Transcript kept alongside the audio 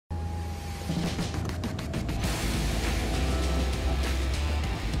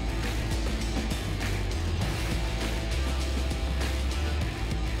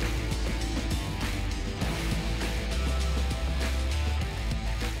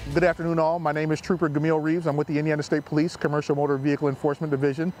Good afternoon all. My name is Trooper Gamil Reeves. I'm with the Indiana State Police Commercial Motor Vehicle Enforcement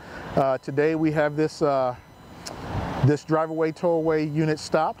Division. Today we have this drive-away tow-away unit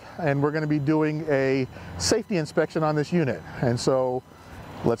stopped, and we're going to be doing a safety inspection on this unit. And so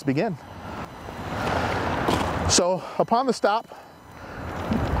let's begin. So upon the stop,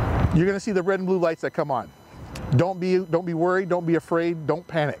 you're going to see the red and blue lights that come on. Don't be worried, don't be afraid, don't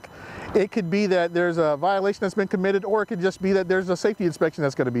panic. It could be that there's a violation that's been committed, or it could just be that there's a safety inspection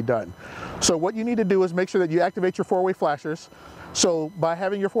that's going to be done. So what you need to do is make sure that you activate your four-way flashers. So by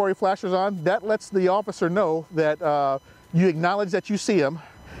having your four-way flashers on, that lets the officer know that you acknowledge that you see him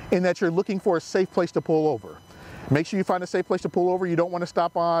and that you're looking for a safe place to pull over. Make sure you find a safe place to pull over. You don't want to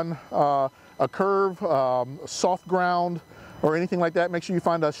stop on a curve, soft ground, or anything like that. Make sure you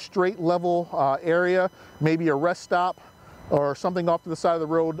find a straight level area, maybe a rest stop, or something off to the side of the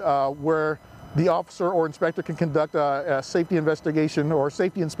road where the officer or inspector can conduct a safety investigation or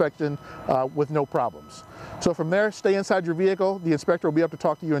safety inspection with no problems. So from there, stay inside your vehicle. The inspector will be up to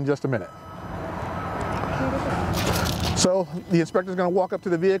talk to you in just a minute. So the inspector is going to walk up to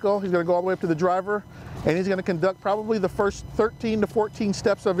the vehicle. He's going to go all the way up to the driver, and he's going to conduct probably the first 13 to 14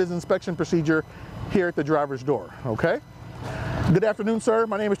 steps of his inspection procedure here at the driver's door. Okay? Good afternoon, sir.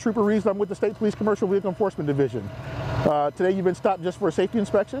 My name is Trooper Reeves. I'm with the State Police Commercial Vehicle Enforcement Division. Today you've been stopped just for a safety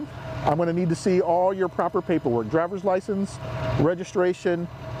inspection. I'm going to need to see all your proper paperwork: driver's license, registration,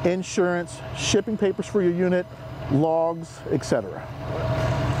 insurance, shipping papers for your unit, logs, etc.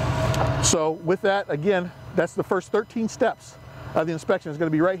 So with that, again, that's the first 13 steps of the inspection. Is going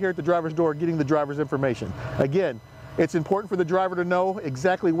to be right here at the driver's door, getting the driver's information. Again, it's important for the driver to know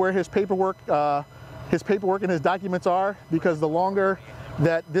exactly where his paperwork and his documents are, because the longer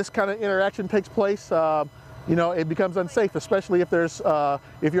that this kind of interaction takes place, you know, it becomes unsafe, especially if there's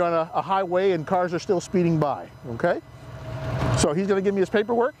if you're on a highway and cars are still speeding by. Okay, so he's going to give me his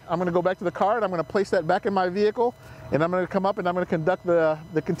paperwork. I'm going to go back to the car and I'm going to place that back in my vehicle, and I'm going to come up and I'm going to conduct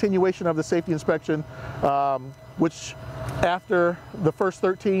the continuation of the safety inspection, which after the first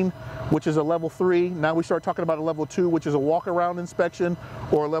 13, which is a level 3, now we start talking about a level 2, which is a walk-around inspection,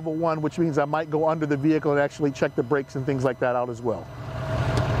 or a level 1, which means I might go under the vehicle and actually check the brakes and things like that out as well.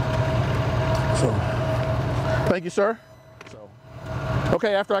 So, thank you, sir. So,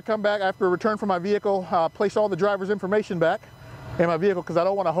 okay, after I come back, after return from my vehicle, place all the driver's information back in my vehicle, because I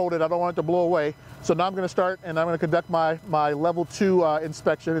don't want to hold it, I don't want it to blow away. So now I'm going to start and I'm going to conduct my level 2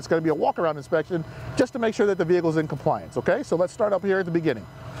 inspection. It's going to be a walk-around inspection just to make sure that the vehicle is in compliance. Okay, so let's start up here at the beginning.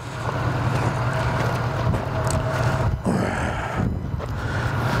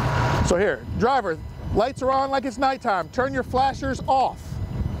 So here, driver, lights are on like it's nighttime. Turn your flashers off.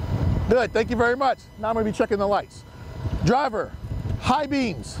 Good, thank you very much. Now I'm going to be checking the lights. Driver, high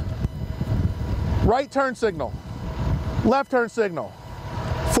beams, right turn signal, left turn signal,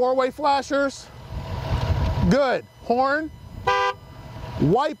 four-way flashers, good, horn,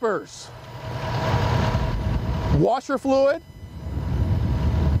 wipers, washer fluid,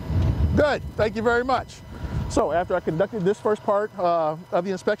 good, thank you very much. So after I conducted this first part of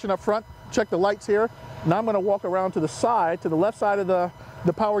the inspection up front, check the lights here. Now I'm going to walk around to the side, to the left side of the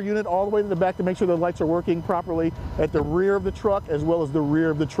power unit, all the way to the back to make sure the lights are working properly at the rear of the truck as well as the rear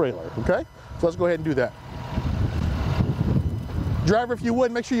of the trailer. Okay, so let's go ahead and do that. Driver, if you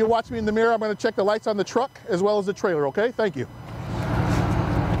would, make sure you watch me in the mirror. I'm going to check the lights on the truck as well as the trailer. Okay, thank you.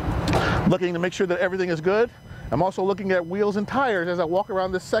 Looking to make sure that everything is good. I'm also looking at wheels and tires as I walk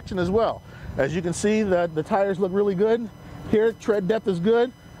around this section as well. As you can see, that the tires look really good. Here, tread depth is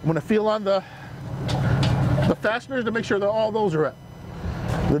good. I'm going to feel on the fasteners to make sure that all those are at.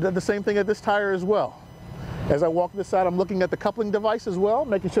 They did the same thing at this tire as well. As I walk this side, I'm looking at the coupling device as well,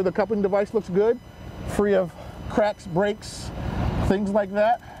 making sure the coupling device looks good, free of cracks, breaks, things like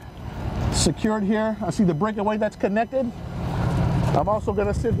that. Secured here. I see the breakaway that's connected. I'm also going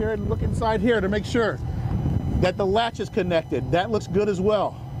to sit here and look inside here to make sure that the latch is connected. That looks good as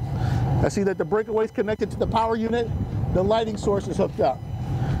well. I see that the breakaway is connected to the power unit. The lighting source is hooked up.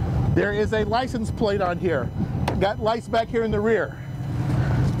 There is a license plate on here. Got lights back here in the rear.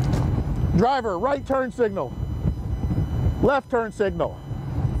 Driver, right turn signal, left turn signal,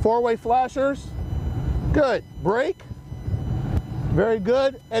 four-way flashers, good, brake, very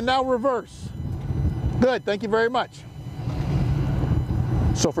good, and now reverse. Good, thank you very much.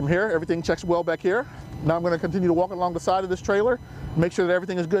 So from here, everything checks well back here. Now I'm going to continue to walk along the side of this trailer, make sure that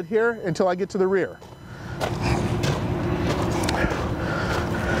everything is good here until I get to the rear.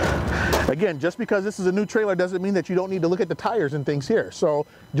 Again, just because this is a new trailer doesn't mean that you don't need to look at the tires and things here. So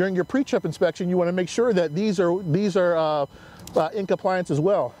during your pre-trip inspection, you want to make sure that these are in compliance as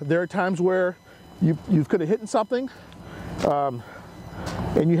well. There are times where you could have hit something,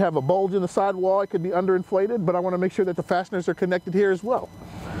 and you have a bulge in the sidewall, it could be underinflated, but I want to make sure that the fasteners are connected here as well.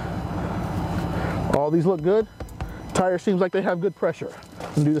 All these look good. Tire seems like they have good pressure.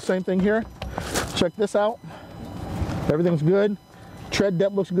 And do the same thing here. Check this out. Everything's good. Tread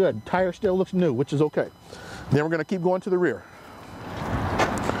depth looks good. Tire still looks new, which is okay. Then we're going to keep going to the rear.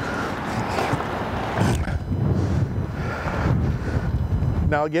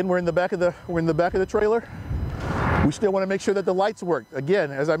 Now again, we're in the back of the trailer. We still want to make sure that the lights work.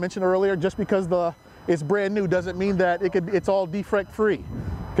 Again, as I mentioned earlier, just because it's brand new doesn't mean that it's all defect free.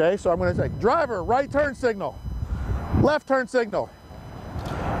 Okay, so I'm going to say, driver, right turn signal, left turn signal,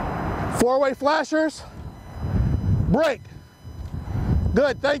 four-way flashers, brake.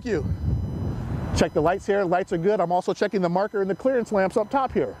 Good, thank you. Check the lights here, lights are good. I'm also checking the marker and the clearance lamps up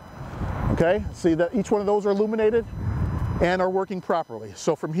top here. Okay, see that each one of those are illuminated and are working properly.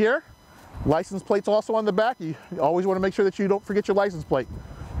 So from here, license plates also on the back. You always want to make sure that you don't forget your license plate.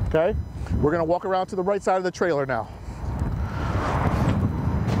 Okay, we're going to walk around to the right side of the trailer now.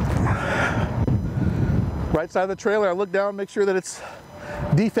 Right side of the trailer, I look down, make sure that it's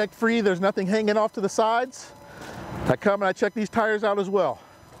defect free. There's nothing hanging off to the sides. I come and I check these tires out as well.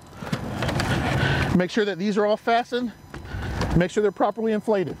 Make sure that these are all fastened. Make sure they're properly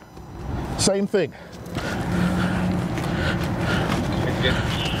inflated. Same thing.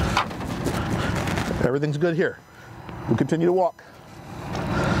 Everything's good here. We'll continue to walk.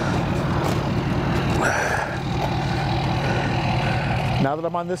 Now that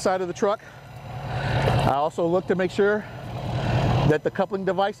I'm on this side of the truck, I also look to make sure that the coupling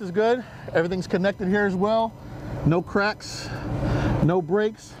device is good. Everything's connected here as well. No cracks, no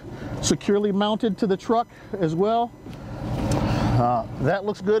breaks. Securely mounted to the truck as well. That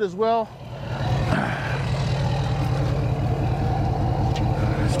looks good as well.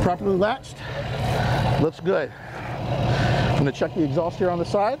 It's properly latched. Looks good. I'm going to check the exhaust here on the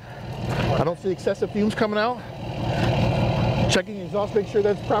side. I don't see excessive fumes coming out. Checking the exhaust, make sure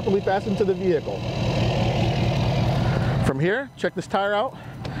that's properly fastened to the vehicle. From here, check this tire out.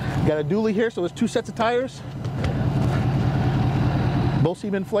 Got a dually here, so there's two sets of tires. Both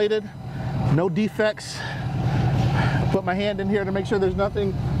seem inflated, no defects. Put my hand in here to make sure there's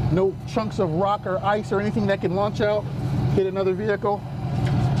nothing, no chunks of rock or ice or anything that can launch out, hit another vehicle.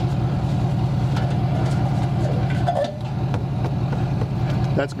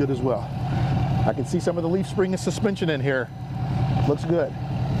 That's good as well. I can see some of the leaf spring and suspension in here. Looks good.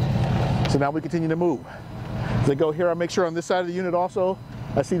 So now we continue to move. As I go here, I make sure on this side of the unit also,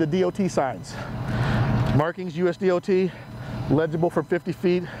 I see the DOT signs. Markings, US DOT, legible from 50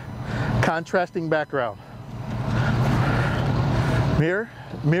 feet, contrasting background.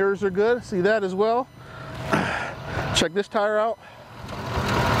 Mirrors are good, see that as well. Check this tire out.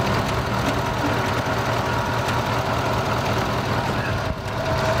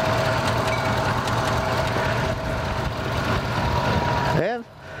 And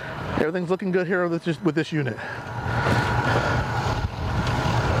everything's looking good here with this unit.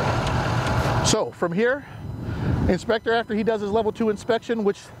 So from here, inspector, after he does his level 2 inspection,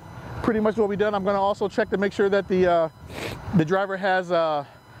 which pretty much what we've done, I'm going to also check to make sure that the driver has,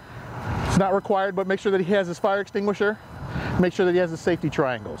 it's not required, but make sure that he has his fire extinguisher. Make sure that he has his safety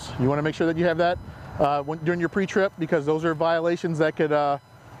triangles. You want to make sure that you have that during your pre-trip, because those are violations that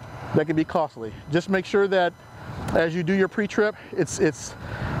could be costly. Just make sure that as you do your pre-trip, it's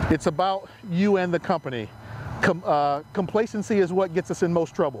about you and the company. Complacency is what gets us in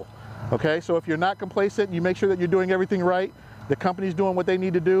most trouble. Okay, so if you're not complacent, you make sure that you're doing everything right, the company's doing what they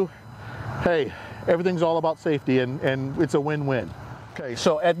need to do, hey, everything's all about safety, and it's a win-win. Okay,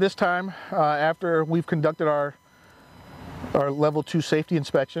 so at this time, after we've conducted our level 2 safety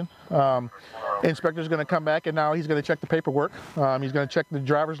inspection, inspector's going to come back, and now he's going to check the paperwork. He's going to check the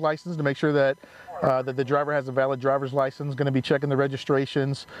driver's license to make sure that the driver has a valid driver's license. Going to be checking the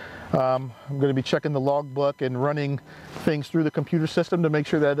registrations. I'm going to be checking the logbook and running things through the computer system to make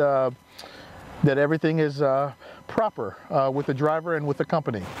sure that that everything is proper with the driver and with the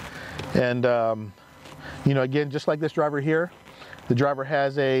company. And you know, again, just like this driver here, the driver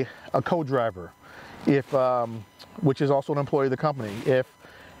has a co-driver, which is also an employee of the company. If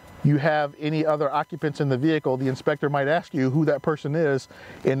you have any other occupants in the vehicle, the inspector might ask you who that person is,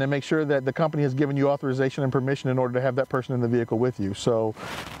 and to make sure that the company has given you authorization and permission in order to have that person in the vehicle with you. So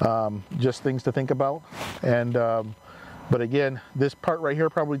just things to think about. And but again, this part right here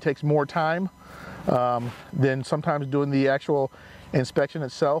probably takes more time than sometimes doing the actual inspection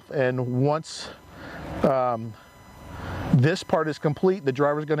itself. And once this part is complete, the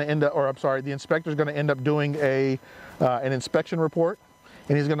driver's going to end up, or I'm sorry, the inspector's going to end up doing an inspection report.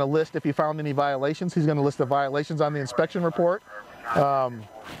 And he's going to list, if he found any violations, he's going to list the violations on the inspection report.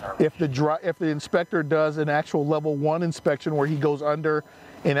 If the inspector does an actual level 1 inspection where he goes under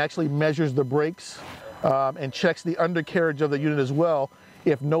and actually measures the brakes and checks the undercarriage of the unit as well,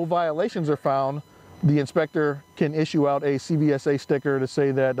 if no violations are found, the inspector can issue out a CVSA sticker to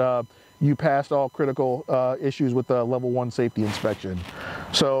say that you passed all critical issues with the level 1 safety inspection.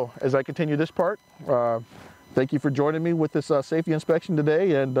 So as I continue this part, thank you for joining me with this safety inspection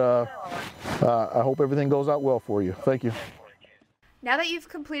today, and I hope everything goes out well for you. Thank you. Now that you've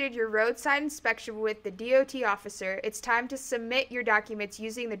completed your roadside inspection with the DOT officer, it's time to submit your documents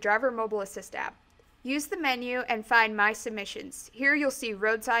using the Driver Mobile Assist app. Use the menu and find My Submissions. Here you'll see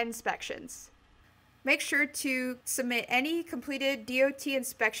roadside inspections. Make sure to submit any completed DOT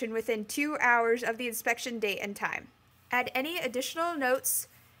inspection within 2 hours of the inspection date and time. Add any additional notes,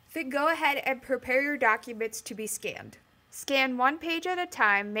 then go ahead and prepare your documents to be scanned. Scan one page at a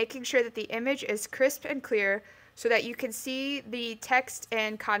time, making sure that the image is crisp and clear so that you can see the text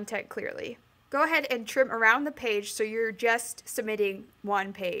and content clearly. Go ahead and trim around the page so you're just submitting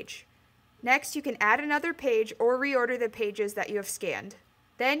one page. Next, you can add another page or reorder the pages that you have scanned.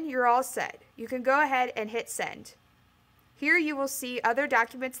 Then you're all set. You can go ahead and hit send. Here you will see other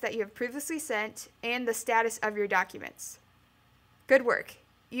documents that you have previously sent and the status of your documents. Good work.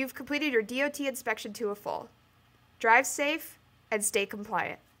 You've completed your DOT inspection to a full. Drive safe and stay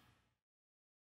compliant.